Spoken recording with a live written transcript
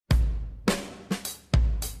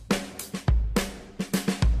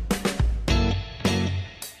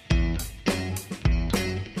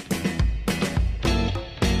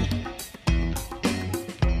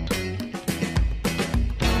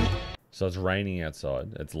So it's raining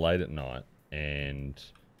outside. It's late at night. And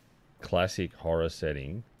classic horror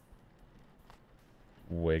setting.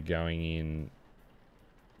 We're going in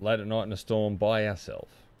late at night in a storm by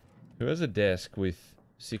ourselves. Who has a desk with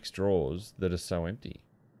 6 drawers that are so empty?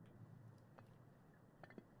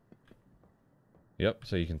 Yep,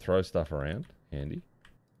 so you can throw stuff around. Handy.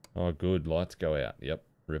 Oh, good. Lights go out. Yep,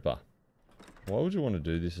 ripper. Why would you want to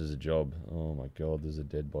do this as a job? Oh my god, there's a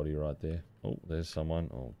dead body right there. Oh, there's someone.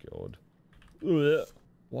 Oh god. Ugh.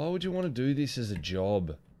 Why would you want to do this as a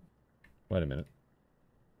job? Wait a minute.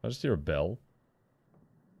 I just hear a bell.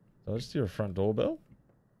 Did I just hear a front door bell?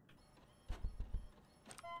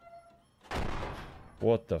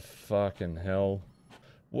 What the fucking hell?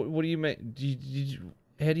 What do you mean?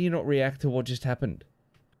 How do you not react to what just happened?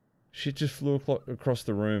 Shit just flew across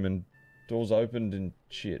the room and doors opened and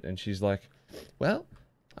shit. And she's like, well,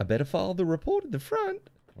 I better file the report at the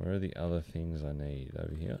front. Where are the other things I need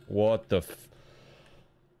over here? What the f...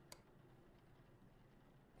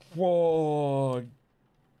 Whoa.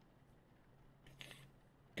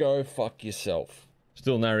 Go fuck yourself.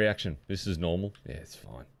 Still no reaction. This is normal. Yeah, it's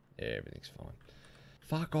fine. Yeah, everything's fine.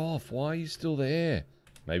 Fuck off. Why are you still there?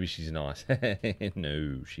 Maybe she's nice.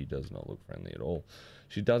 No, she does not look friendly at all.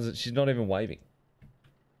 She doesn't. She's not even waving.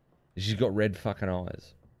 She's got red fucking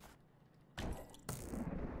eyes.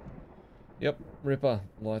 Yep, Ripper.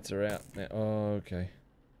 Lights are out now. Oh, okay.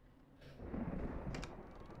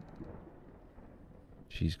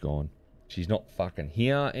 She's gone. She's not fucking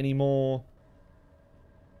here anymore.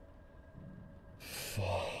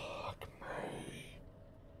 Fuck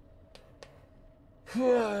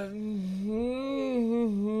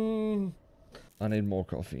me. I need more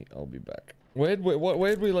coffee. I'll be back. Where'd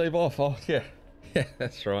we leave off? Oh, yeah. Yeah,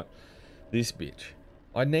 that's right. This bitch.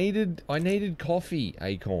 I needed coffee,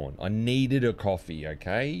 Acorn. I needed a coffee,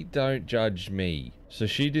 okay? Don't judge me. So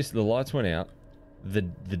the lights went out. The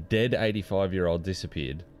dead 85-year-old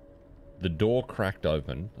disappeared. The door cracked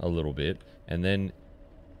open a little bit, and then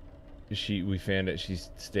we found out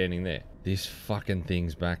she's standing there. This fucking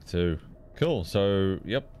thing's back too. Cool, so,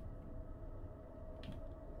 yep.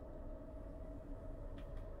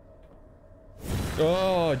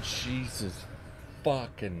 Oh, Jesus.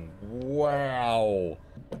 Fucking wow.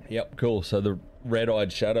 Yep, cool. So the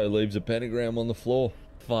red-eyed shadow leaves a pentagram on the floor.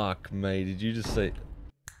 Fuck me, did you just see...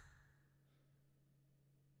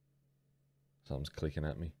 Something's clicking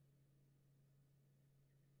at me.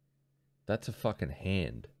 That's a fucking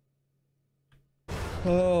hand.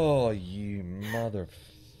 Oh, you motherfucker.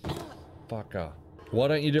 Why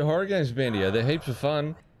don't you do horror games, Bandio? They're heaps of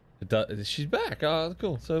fun. She's back. Oh,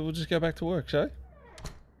 cool. So we'll just go back to work, shall we?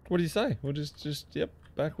 What do you say? We'll just, yep,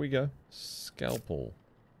 back we go. Scalpel.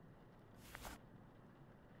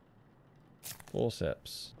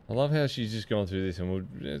 Forceps. I love how she's just gone through this and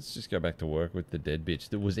let's just go back to work with the dead bitch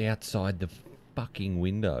that was outside the fucking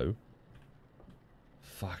window.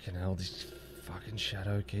 Fucking hell, this fucking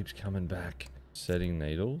shadow keeps coming back. Setting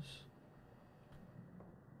needles.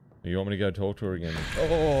 You want me to go talk to her again?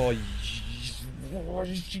 Oh, jeez. Why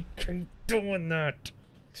does she keep doing that?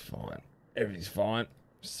 It's fine. Everything's fine.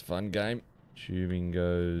 It's a fun game. Tubing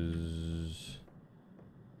goes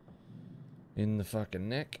in the fucking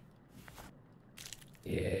neck.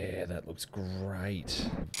 Yeah, that looks great.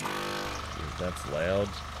 Yeah, that's loud.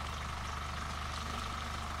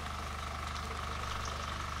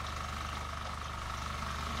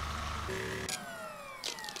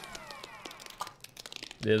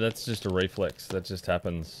 Yeah, that's just a reflex. That just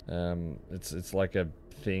happens. It's like a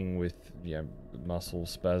thing with, you know, muscle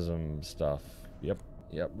spasm stuff.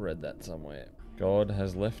 Yep, read that somewhere. God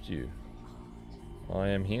has left you. I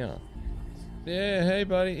am here. Yeah, hey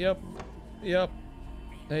buddy, yep.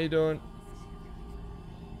 How you doing?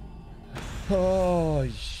 Oh,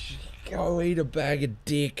 go eat a bag of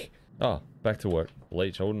dick. Oh, back to work.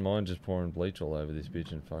 Bleach. I wouldn't mind just pouring bleach all over this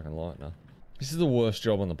bitch and fucking lightener. This is the worst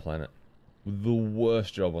job on the planet. The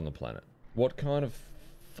worst job on the planet. What kind of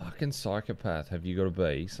fucking psychopath have you got to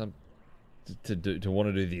be to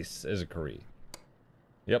want to do this as a career?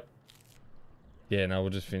 Yep. Yeah, no,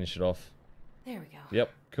 we'll just finish it off. There we go.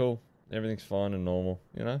 Yep, cool. Everything's fine and normal,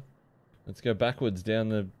 you know? Let's go backwards down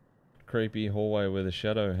the creepy hallway where the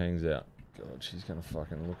shadow hangs out. God, she's gonna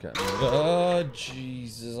fucking look at me. Oh,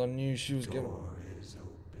 Jesus, I knew she was gonna... Door is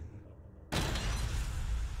open.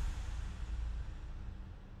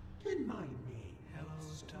 Didn't mind me. Hello,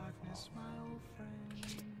 darkness, my old friend.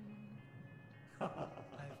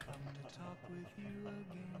 I've come to talk with you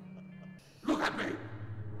again. Look at me!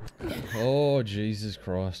 Oh, Jesus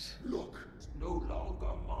Christ. Look, it's no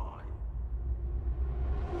longer mine.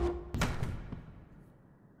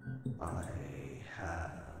 I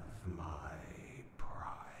have mine.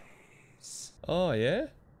 Oh, yeah?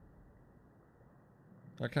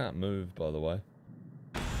 I can't move, by the way.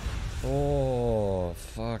 Oh,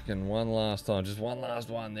 fucking one last time. Just one last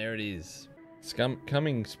one. There it is.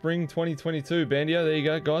 Coming spring 2022. Bandio, there you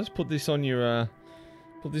go, guys. Put this on your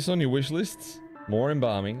wish lists. More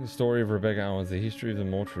embalming, the story of Rebecca Owens, the history of the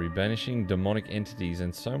mortuary, banishing demonic entities,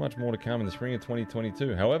 and so much more to come in the spring of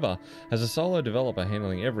 2022. However, as a solo developer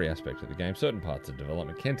handling every aspect of the game, certain parts of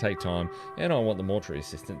development can take time, and I want the mortuary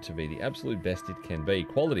assistant to be the absolute best it can be.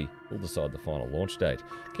 Quality will decide the final launch date.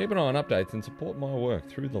 Keep an eye on updates and support my work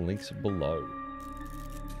through the links below.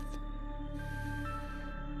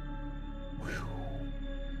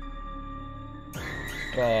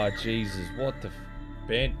 Oh, Jesus, what the...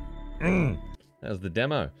 Ben... That was the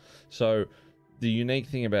demo. So the unique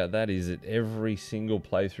thing about that is that every single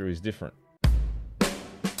playthrough is different.